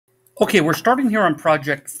Okay, we're starting here on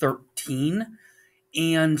project 13.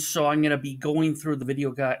 And so I'm going to be going through the video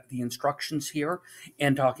guide, the instructions here,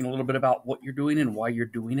 and talking a little bit about what you're doing and why you're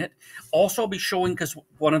doing it. Also, I'll be showing, because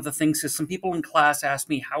one of the things is some people in class ask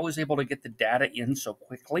me how I was able to get the data in so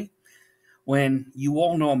quickly when you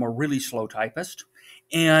all know I'm a really slow typist.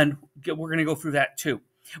 And we're going to go through that too.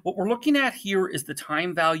 What we're looking at here is the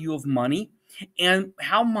time value of money and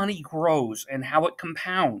how money grows and how it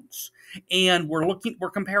compounds. And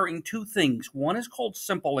we're comparing two things. One is called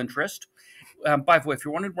simple interest. By the way, if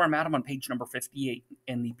you're wondering where I'm at, I'm on page number 58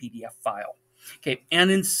 in the PDF file. Okay,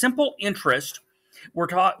 and in simple interest,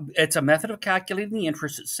 it's a method of calculating the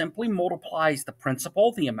interest. It simply multiplies the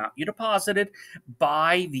principal, the amount you deposited,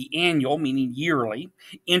 by the annual, meaning yearly,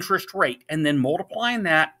 interest rate, and then multiplying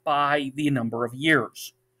that by the number of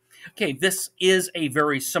years. Okay, this is a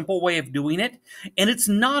very simple way of doing it, and it's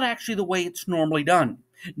not actually the way it's normally done.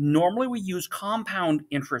 Normally, we use compound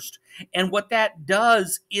interest, and what that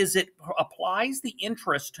does is it applies the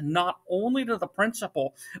interest not only to the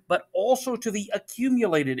principal, but also to the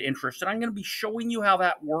accumulated interest, and I'm going to be showing you how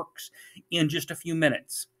that works in just a few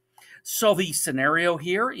minutes. So the scenario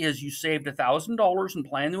here is you saved $1,000 and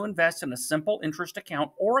plan to invest in a simple interest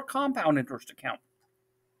account or a compound interest account.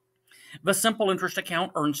 The simple interest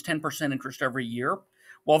account earns 10% interest every year,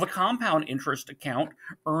 while the compound interest account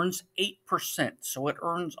earns 8%, so it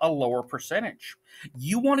earns a lower percentage.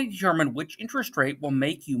 You want to determine which interest rate will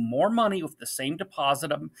make you more money with the same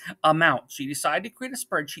deposit amount. So you decide to create a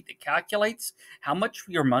spreadsheet that calculates how much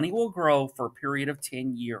your money will grow for a period of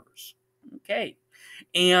 10 years. Okay.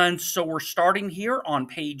 And so we're starting here on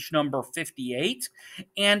page number 58.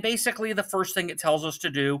 And basically the first thing it tells us to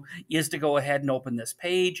do is to go ahead and open this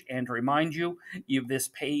page. And to remind you, this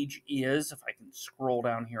page is, if I can scroll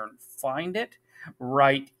down here and find it,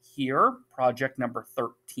 right here, project number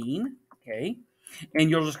 13. Okay. And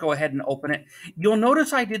you'll just go ahead and open it. You'll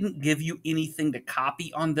notice I didn't give you anything to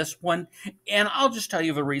copy on this one. And I'll just tell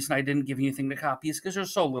you the reason I didn't give you anything to copy is because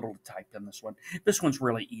there's so little to type in this one. This one's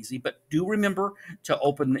really easy, but do remember to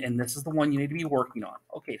open, and this is the one you need to be working on.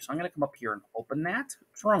 Okay, so I'm going to come up here and open that.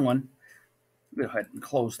 It's the wrong one. Go ahead and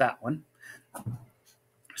close that one.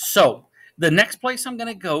 So the next place I'm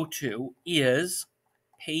going to go to is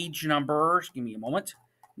page number, give me a moment.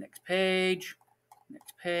 Next page.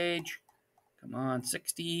 Come on,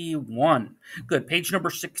 61. Good, page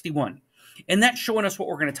number 61. And that's showing us what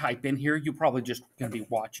we're going to type in here. You're probably just going to be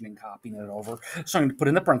watching and copying it over. So I'm going to put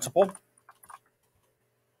in the principal.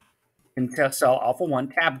 Into cell alpha 1,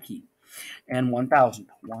 tab key. And 1,000.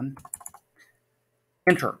 1.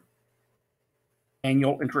 Enter.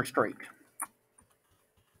 Annual interest rate.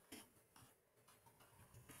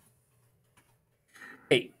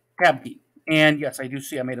 Okay, tab key. And yes, I do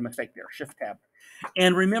see I made a mistake there. Shift tab.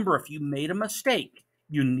 And remember, if you made a mistake,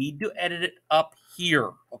 you need to edit it up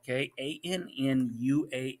here, okay?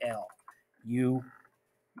 A-N-N-U-A-L.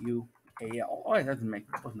 U-U-A-L. Oh, it wasn't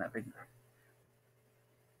that big.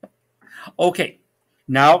 Okay.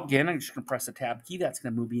 Now, again, I'm just going to press the tab key. That's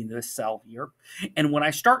going to move me into this cell here. And when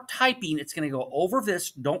I start typing, it's going to go over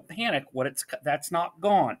this. Don't panic. That's not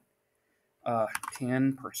gone.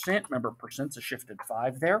 10%. Remember, percent's a shifted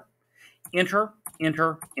 5 there. Enter,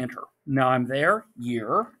 enter, enter. Now I'm there.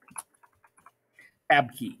 Year.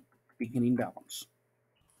 Tab key. Beginning balance.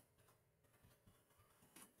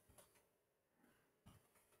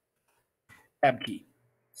 Tab key.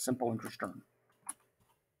 Simple interest earned.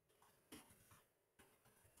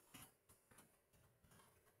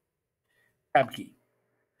 Tab key.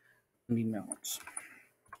 Beginning balance.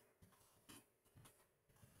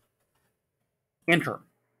 Enter.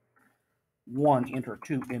 1, enter,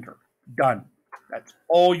 2, enter. Done. That's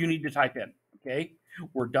all you need to type in, okay?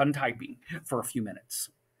 We're done typing for a few minutes.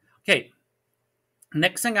 Okay,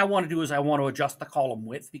 next thing I want to do is I want to adjust the column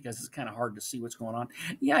width because it's kind of hard to see what's going on.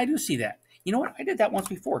 Yeah, I do see that. You know what? I did that once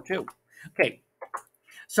before too. Okay,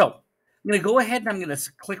 so I'm going to go ahead and I'm going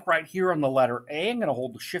to click right here on the letter A. I'm going to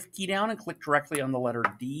hold the shift key down and click directly on the letter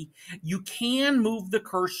D. You can move the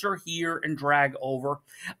cursor here and drag over.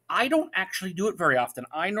 I don't actually do it very often.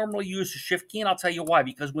 I normally use the shift key, and I'll tell you why.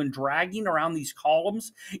 Because when dragging around these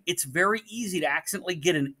columns, it's very easy to accidentally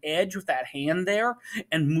get an edge with that hand there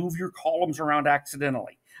and move your columns around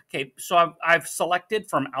accidentally. Okay, so I've selected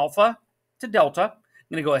from alpha to delta.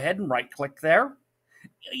 I'm going to go ahead and right-click there.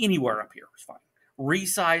 Anywhere up here is fine.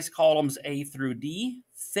 Resize columns A through D,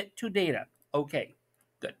 fit to data. Okay,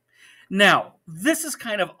 good. Now, this is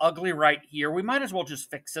kind of ugly right here. We might as well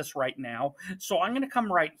just fix this right now. So I'm going to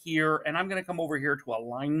come right here, and I'm going to come over here to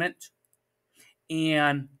alignment.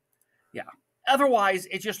 And, yeah, otherwise,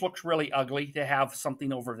 it just looks really ugly to have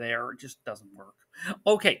something over there. It just doesn't work.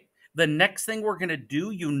 Okay, The next thing we're going to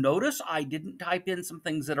do, you notice I didn't type in some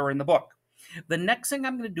things that are in the book. The next thing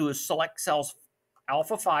I'm going to do is select cells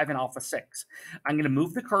alpha 5 and alpha 6. I'm going to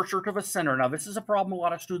move the cursor to the center. Now, this is a problem a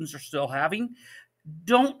lot of students are still having.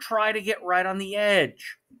 Don't try to get right on the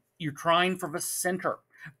edge. You're trying for the center.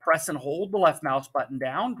 Press and hold the left mouse button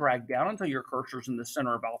down, drag down until your cursor's in the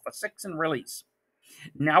center of alpha 6 and release.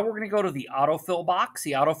 Now we're going to go to the autofill box.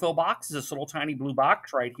 The autofill box is this little tiny blue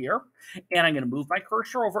box right here. And I'm going to move my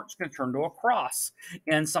cursor over. It's going to turn to a cross.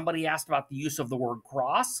 And somebody asked about the use of the word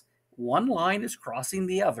cross. One line is crossing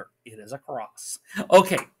the other. It is a cross.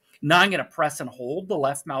 Okay, now I'm going to press and hold the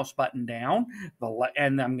left mouse button down.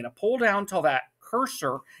 And I'm going to pull down until that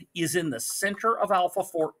cursor is in the center of alpha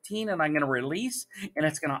 14. And I'm going to release. And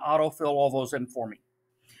it's going to autofill all those in for me.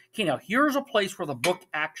 Okay, now here's a place where the book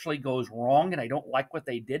actually goes wrong, and I don't like what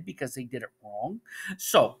they did because they did it wrong.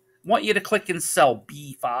 So I want you to click in cell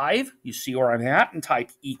B5. You see where I'm at, and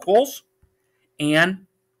type equals and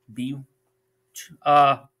B1.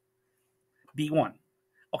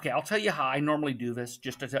 Okay, I'll tell you how I normally do this,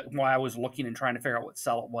 just why I was looking and trying to figure out what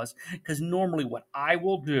cell it was, because normally what I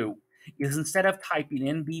will do is instead of typing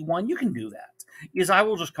in B1, you can do that, is I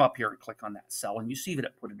will just come up here and click on that cell, and you see that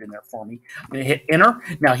it put it in there for me. I'm going to hit enter.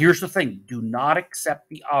 Now, here's the thing. Do not accept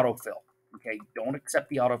the autofill, okay? Don't accept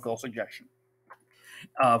the autofill suggestion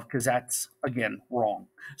because that's, again, wrong.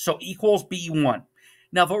 So equals B1.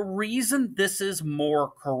 Now, the reason this is more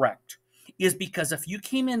correct is because if you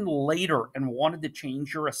came in later and wanted to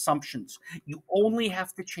change your assumptions, you only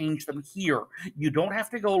have to change them here. You don't have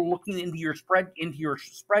to go looking into your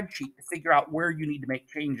spreadsheet to figure out where you need to make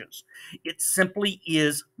changes. It simply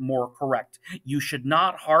is more correct. You should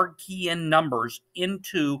not hard key in numbers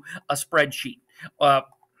into a spreadsheet.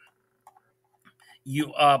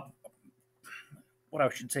 What I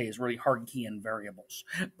should say is really hard key in variables,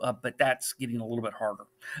 but that's getting a little bit harder.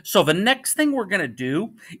 So the next thing we're going to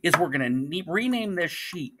do is we're going to rename this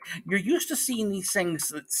sheet. You're used to seeing these things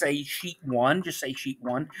that say sheet 1, just say sheet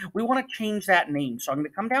 1. We want to change that name. So I'm going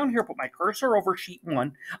to come down here, put my cursor over sheet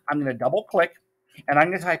 1. I'm going to double click, and I'm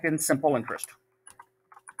going to type in simple interest.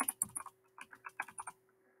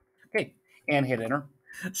 Okay, and hit enter.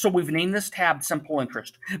 So we've named this tab Simple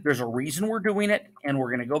Interest. There's a reason we're doing it, and we're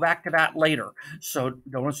going to go back to that later. So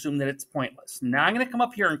don't assume that it's pointless. Now I'm going to come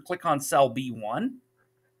up here and click on cell B1.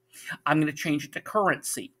 I'm going to change it to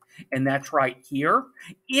currency, and that's right here.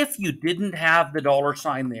 If you didn't have the dollar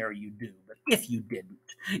sign there, you do. But if you didn't,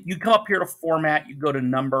 you come up here to Format, you go to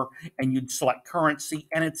Number, and you'd select Currency,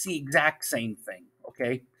 and it's the exact same thing,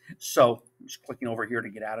 okay? So I'm just clicking over here to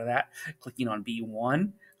get out of that, clicking on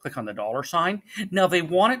B1. Click on the dollar sign. Now, they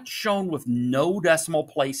want it shown with no decimal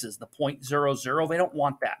places, the 0.00. They don't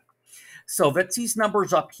want that. So that's these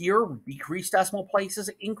numbers up here, decrease decimal places,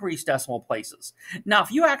 increase decimal places. Now, if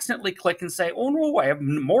you accidentally click and say, oh, no, I have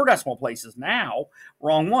more decimal places now,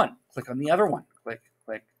 wrong one. Click on the other one. Click,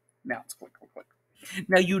 click. Now it's click, click, click.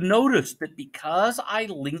 Now, you notice that because I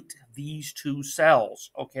linked these two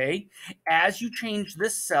cells, okay, as you change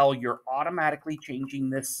this cell, you're automatically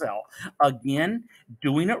changing this cell. Again,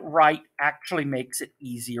 doing it right actually makes it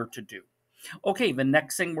easier to do. Okay, the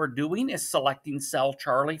next thing we're doing is selecting cell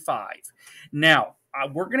Charlie 5. Now,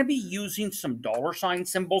 we're going to be using some dollar sign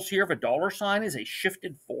symbols here. The dollar sign is a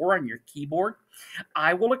shifted 4 on your keyboard.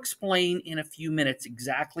 I will explain in a few minutes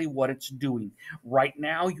exactly what it's doing. Right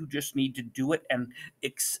now, you just need to do it and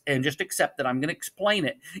just accept that I'm going to explain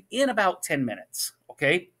it in about 10 minutes,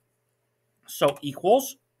 okay? So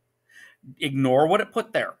equals, ignore what it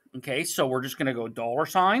put there, okay? So we're just going to go dollar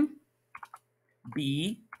sign,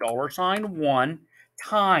 B, dollar sign 1,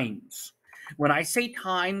 times. When I say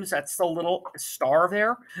times, that's the little star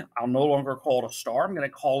there. I'll no longer call it a star. I'm going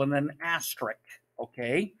to call it an asterisk,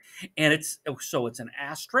 okay? And it's an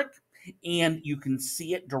asterisk, and you can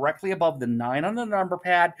see it directly above the 9 on the number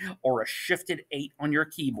pad or a shifted 8 on your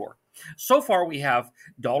keyboard. So far, we have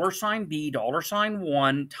dollar sign B, dollar sign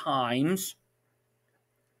 1 times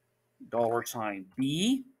dollar sign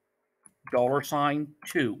B, dollar sign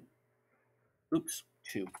 2. Oops,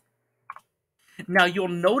 2. Now, you'll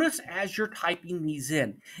notice as you're typing these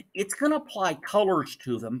in, it's going to apply colors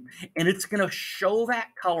to them, and it's going to show that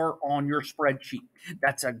color on your spreadsheet.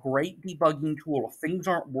 That's a great debugging tool. If things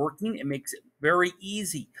aren't working, it makes it very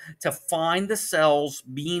easy to find the cells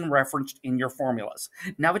being referenced in your formulas.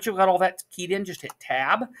 Now that you've got all that keyed in, just hit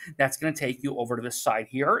Tab. That's going to take you over to this side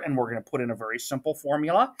here, and we're going to put in a very simple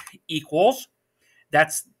formula, equals.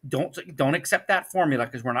 Don't accept that formula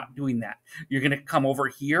because we're not doing that. You're going to come over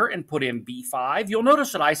here and put in B5. You'll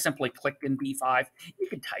notice that I simply clicked in B5. You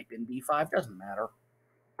can type in B5, doesn't matter.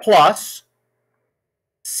 Plus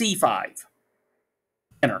C5.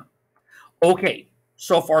 Enter. Okay,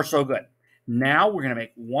 so far so good. Now we're going to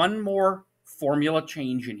make one more formula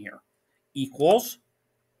change in here. Equals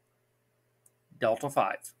delta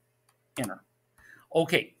 5. Enter.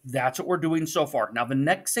 Okay, that's what we're doing so far. Now, the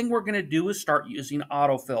next thing we're going to do is start using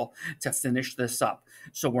autofill to finish this up.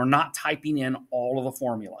 So we're not typing in all of the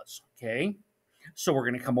formulas, okay? So we're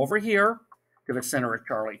going to come over here to the center of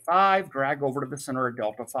Charlie 5, drag over to the center of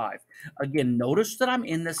Delta 5. Again, notice that I'm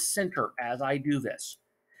in the center as I do this.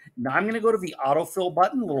 Now I'm going to go to the autofill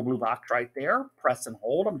button, the little blue box right there, press and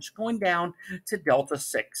hold. I'm just going down to Delta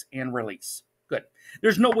 6 and release. Good.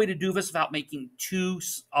 There's no way to do this without making two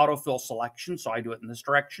autofill selections, so I do it in this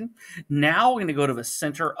direction. Now I'm going to go to the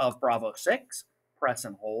center of Bravo 6, press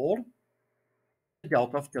and hold,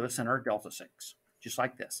 Delta to the center of Delta 6, just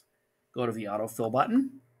like this. Go to the autofill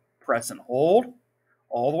button, press and hold,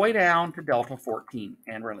 all the way down to Delta 14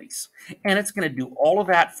 and release. And it's going to do all of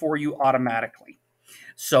that for you automatically.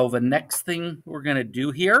 So the next thing we're going to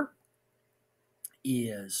do here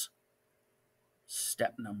is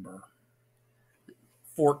step number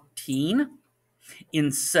 14.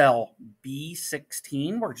 In cell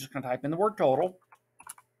B16, we're just going to type in the word total.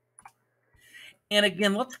 And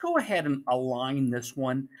again, let's go ahead and align this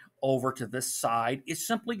one over to this side. It's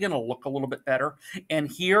simply going to look a little bit better. And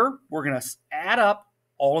here, we're going to add up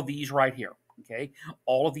all of these right here, okay?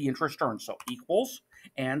 All of the interest earned. So equals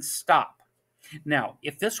and stop. Now,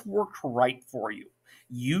 if this worked right for you,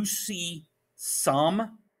 you see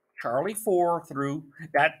sum Charlie 4 through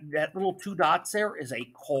that little two dots there is a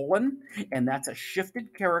colon, and that's a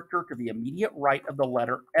shifted character to the immediate right of the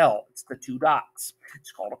letter L. It's the two dots.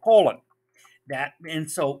 It's called a colon. And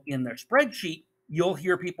so in their spreadsheet, you'll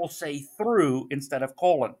hear people say through instead of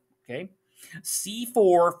colon, okay?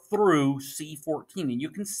 C4 through C14, and you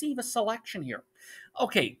can see the selection here.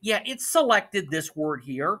 Okay, yeah, it's selected this word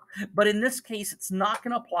here, but in this case, it's not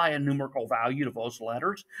going to apply a numerical value to those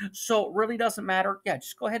letters, so it really doesn't matter. Yeah,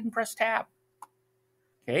 just go ahead and press tab.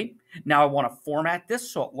 Okay, now I want to format this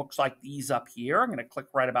so it looks like these up here. I'm going to click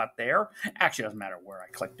right about there. Actually, it doesn't matter where I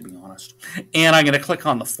click, to be honest. And I'm going to click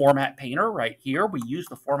on the Format Painter right here. We used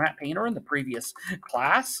the Format Painter in the previous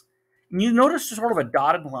class. And you notice there's sort of a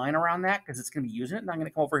dotted line around that because it's going to be using it. And I'm going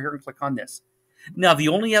to come over here and click on this. Now, the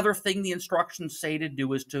only other thing the instructions say to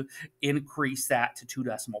do is to increase that to 2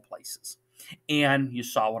 decimal places. And you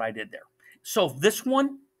saw what I did there. So this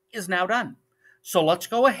one is now done. So let's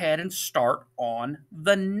go ahead and start on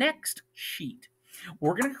the next sheet.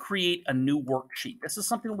 We're going to create a new worksheet. This is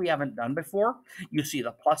something we haven't done before. You see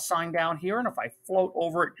the plus sign down here, and if I float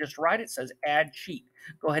over it just right, it says Add Sheet.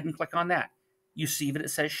 Go ahead and click on that. You see that it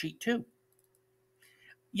says Sheet 2.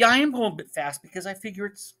 Yeah, I am going a bit fast because I figure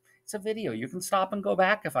it's a video. You can stop and go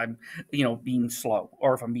back if I'm, being slow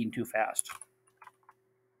or if I'm being too fast.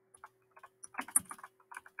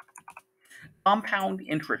 Compound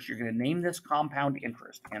interest. You're going to name this compound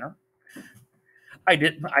interest. Enter. I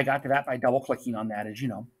got to that by double clicking on that, as you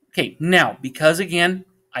know. Okay, now, because again,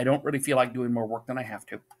 I don't really feel like doing more work than I have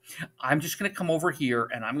to, I'm just going to come over here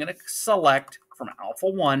and I'm going to select from Alpha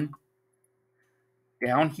 1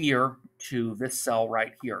 down here to this cell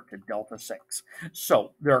right here, to Delta 6.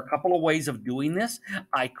 So there are a couple of ways of doing this.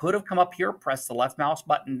 I could have come up here, pressed the left mouse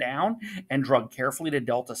button down, and drug carefully to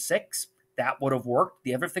Delta 6. That would have worked.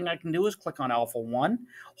 The other thing I can do is click on Alpha 1,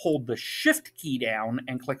 hold the Shift key down,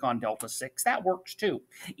 and click on Delta 6. That works too.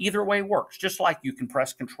 Either way works. Just like you can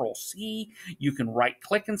press Control C, you can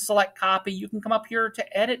right-click and select Copy. You can come up here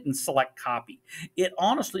to Edit and select Copy. It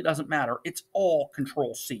honestly doesn't matter. It's all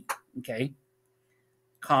Control C, okay?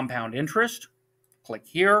 Compound interest, click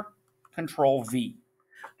here, Control V.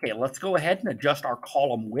 Okay, let's go ahead and adjust our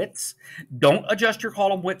column widths. Don't adjust your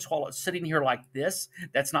column widths while it's sitting here like this.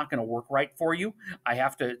 That's not going to work right for you. I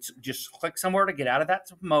have to just click somewhere to get out of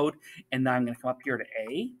that mode, and then I'm going to come up here to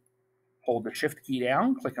A, hold the Shift key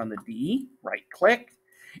down, click on the D, right-click,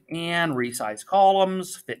 and resize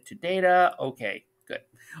columns, fit to data. Okay, good.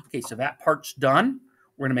 Okay, so that part's done.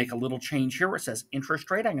 We're going to make a little change here where it says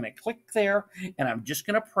interest rate. I'm going to click there, and I'm just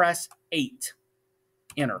going to press 8.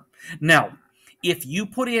 Enter. Now, if you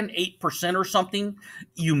put in 8% or something,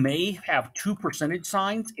 you may have 2 percentage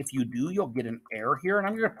signs. If you do, you'll get an error here, and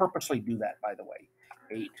I'm going to purposely do that, by the way.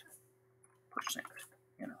 8%.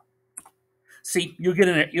 Enter. See, you'll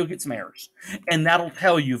get some errors, and that'll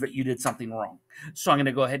tell you that you did something wrong. So I'm going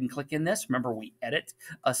to go ahead and click in this. Remember, we edit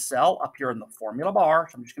a cell up here in the formula bar,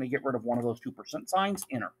 so I'm just going to get rid of one of those 2% signs.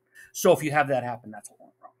 Enter. So if you have that happen, that's what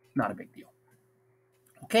went wrong. Not a big deal.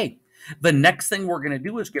 Okay, the next thing we're going to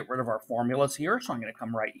do is get rid of our formulas here. So I'm going to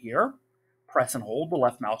come right here, press and hold the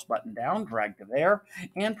left mouse button down, drag to there,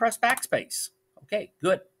 and press backspace. Okay,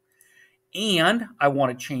 good. And I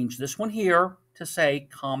want to change this one here to say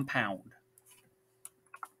compound.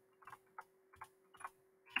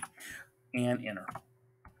 And enter.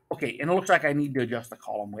 Okay, and it looks like I need to adjust the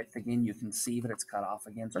column width again. You can see that it's cut off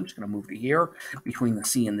again. So I'm just going to move to here between the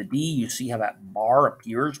C and the D. You see how that bar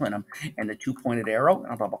appears when I'm and the two-pointed arrow,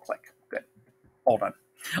 and I'll double click. Good. All done.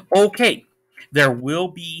 Okay, there will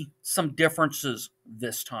be some differences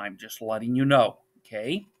this time, just letting you know.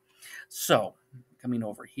 Okay, so coming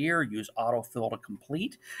over here, use autofill to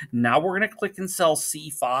complete. Now we're going to click in cell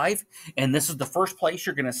C5, and this is the first place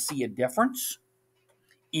you're going to see a difference.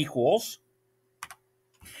 Equals.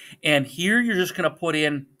 And here you're just going to put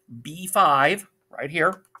in B5 right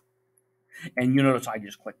here. And you notice I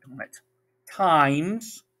just clicked on it.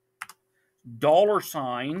 Times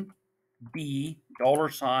 $sign B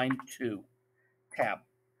 $2 tab.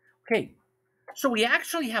 Okay, so we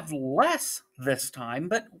actually have less this time,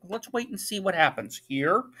 but let's wait and see what happens.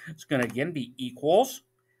 Here, it's going to again be equals.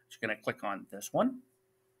 Just going to click on this one.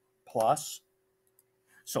 Plus.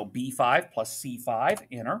 So B5 plus C5,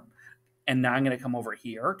 enter. And now I'm going to come over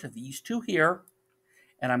here to these two here,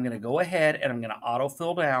 and I'm going to go ahead and I'm going to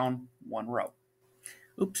autofill down one row.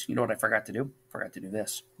 Oops, you know what I forgot to do? Forgot to do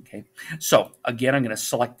this. Okay, so again, I'm going to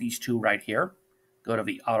select these two right here, go to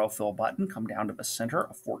the autofill button, come down to the center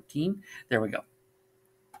of 14. There we go.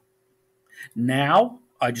 Now,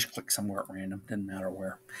 I just click somewhere at random, didn't matter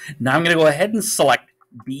where. Now I'm going to go ahead and select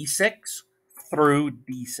B6 through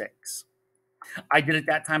D6. I did it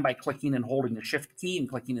that time by clicking and holding the shift key and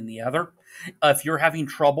clicking in the other. If you're having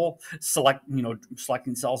trouble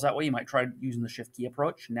selecting cells that way, you might try using the shift key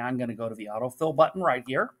approach. Now I'm going to go to the autofill button right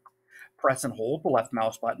here, press and hold the left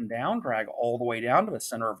mouse button down, drag all the way down to the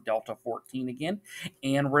center of delta 14 again,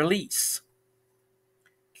 and release.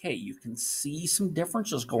 Okay, you can see some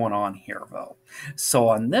differences going on here though. So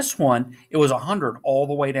on this one, it was 100 all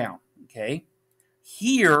the way down. Okay,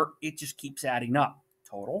 here it just keeps adding up.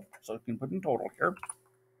 Total, so you can put in total here.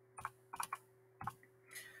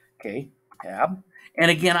 Okay, tab.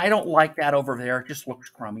 And again, I don't like that over there. It just looks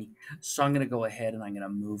crummy. So I'm going to go ahead and I'm going to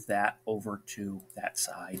move that over to that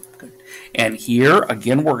side. Good. And here,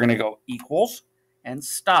 again, we're going to go equals and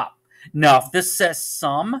stop. Now, if this says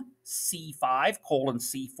sum C5 colon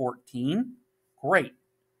C14, great.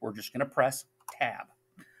 We're just going to press tab.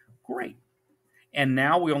 Great. And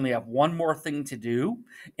now we only have one more thing to do,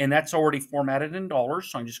 and that's already formatted in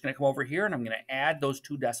dollars. So I'm just going to come over here and I'm going to add those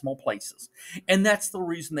 2 decimal places. And that's the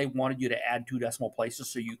reason they wanted you to add 2 decimal places,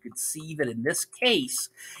 so you could see that in this case,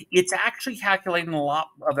 it's actually calculating a lot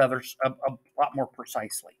more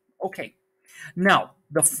precisely. Okay. Now,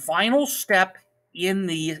 the final step in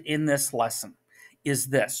this lesson is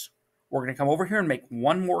this. We're going to come over here and make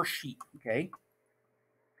one more sheet. Okay.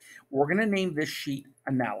 We're going to name this sheet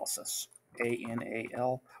analysis.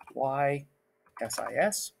 ANALYSIS,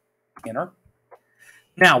 enter.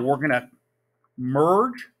 Now we're going to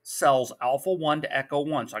merge cells alpha 1 to echo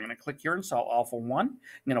 1. So I'm going to click here in cell alpha 1. I'm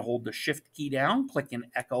going to hold the shift key down, click in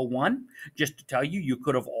echo 1. Just to tell you, you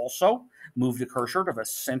could have also moved the cursor to the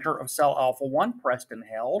center of cell alpha 1, pressed and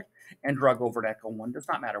held, and drug over to echo 1. Does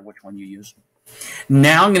not matter which one you use.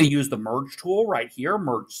 Now I'm going to use the merge tool right here,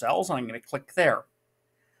 merge cells, and I'm going to click there.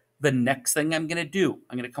 The next thing I'm going to do,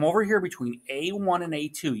 I'm going to come over here between A1 and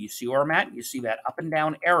A2. You see where I'm at? You see that up and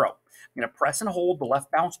down arrow. I'm going to press and hold the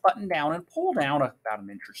left mouse button down and pull down about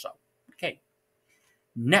an inch or so. Okay.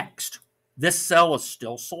 Next, this cell is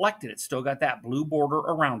still selected. It's still got that blue border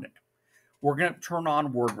around it. We're going to turn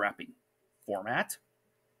on word wrapping. Format,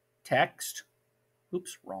 text,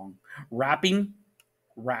 oops, wrong, wrapping,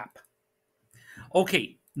 wrap.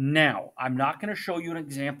 Okay. Now, I'm not going to show you an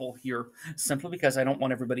example here simply because I don't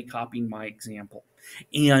want everybody copying my example.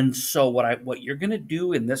 And so what you're going to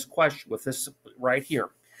do in this question with this right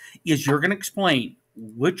here is you're going to explain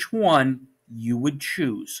which one you would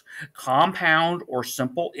choose, compound or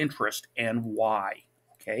simple interest, and why.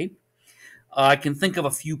 Okay? I can think of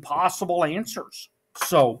a few possible answers.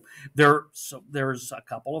 So there's a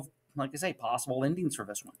couple of, like I say, possible endings for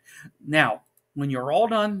this one. Now, when you're all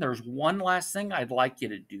done, there's one last thing I'd like you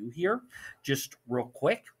to do here, just real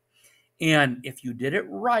quick. And if you did it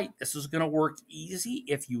right, this is going to work easy.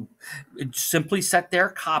 If you simply sat there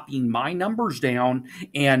copying my numbers down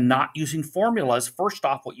and not using formulas, first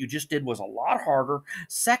off, what you just did was a lot harder.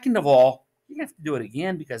 Second of all, you have to do it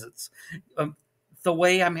again because it's the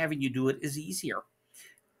way I'm having you do it is easier.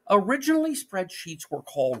 Originally, spreadsheets were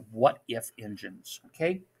called what-if engines,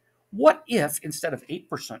 okay? What if instead of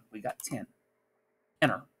 8%, we got 10?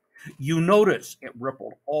 Enter. You notice it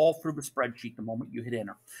rippled all through the spreadsheet the moment you hit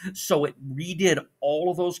enter. So it redid all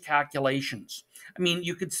of those calculations. I mean,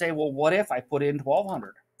 you could say, well, what if I put in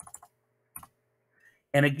 1,200?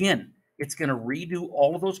 And again, it's going to redo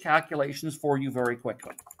all of those calculations for you very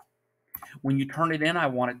quickly. When you turn it in, I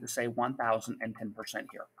want it to say 1,010%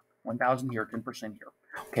 here. 1,000 here, 10% here.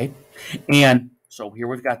 Okay. And so here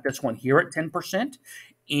we've got this one here at 10%.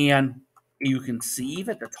 And you can see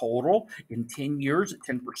that the total in 10 years at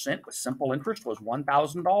 10% with simple interest was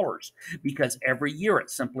 $1,000 because every year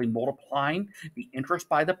it's simply multiplying the interest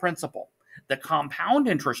by the principal. The compound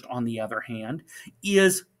interest, on the other hand,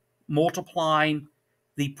 is multiplying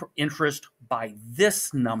the interest by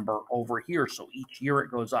this number over here. So each year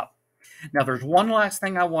it goes up. Now, there's one last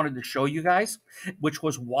thing I wanted to show you guys, which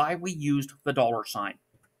was why we used the dollar sign.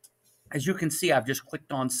 As you can see, I've just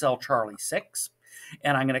clicked on cell Charlie 6,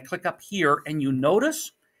 and I'm going to click up here, and you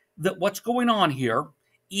notice that what's going on here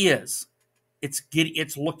is it's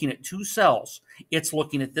looking at two cells. It's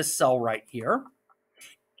looking at this cell right here,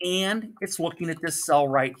 and it's looking at this cell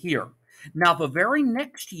right here. Now, the very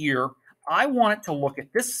next year, I want it to look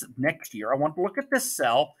at this next year. I want to look at this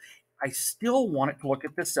cell. I still want it to look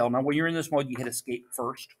at this cell. Now, when you're in this mode, you hit escape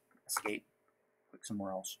first. Escape. Click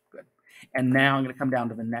somewhere else. Good. And now I'm going to come down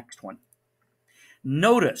to the next one.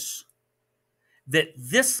 Notice that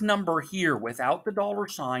this number here without the dollar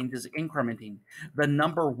signs is incrementing. The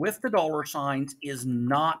number with the dollar signs is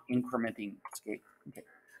not incrementing. Escape. Okay.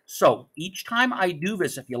 So each time I do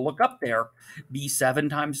this, if you look up there, B7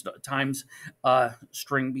 times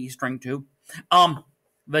string B string 2,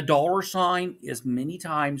 the dollar sign is many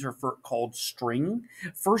times called string.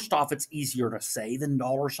 First off, it's easier to say than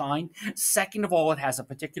dollar sign. Second of all, it has a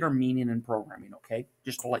particular meaning in programming, okay?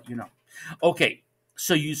 Just to let you know. Okay,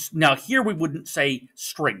 so now here we wouldn't say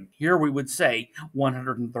string. Here we would say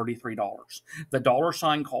 $133. The dollar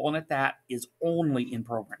sign calling it that is only in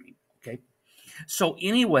programming, okay? So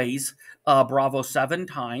anyways, Bravo 7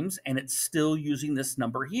 times, and it's still using this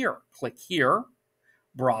number here. Click here.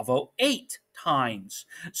 Bravo 8 times.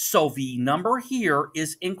 So the number here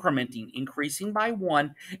is incrementing, increasing by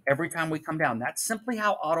 1 every time we come down. That's simply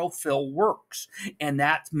how autofill works, and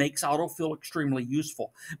that makes autofill extremely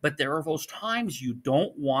useful. But there are those times you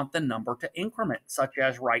don't want the number to increment, such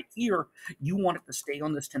as right here, you want it to stay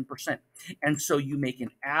on this 10%. And so you make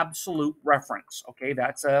an absolute reference. Okay,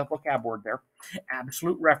 that's a vocab word there.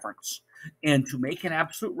 Absolute reference. And to make an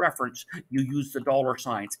absolute reference, you use the dollar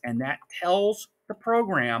signs, and that tells the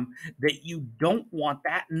program that you don't want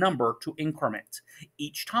that number to increment.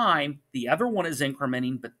 Each time, the other one is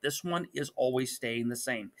incrementing, but this one is always staying the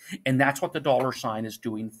same. And that's what the dollar sign is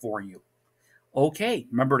doing for you. Okay,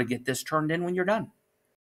 remember to get this turned in when you're done.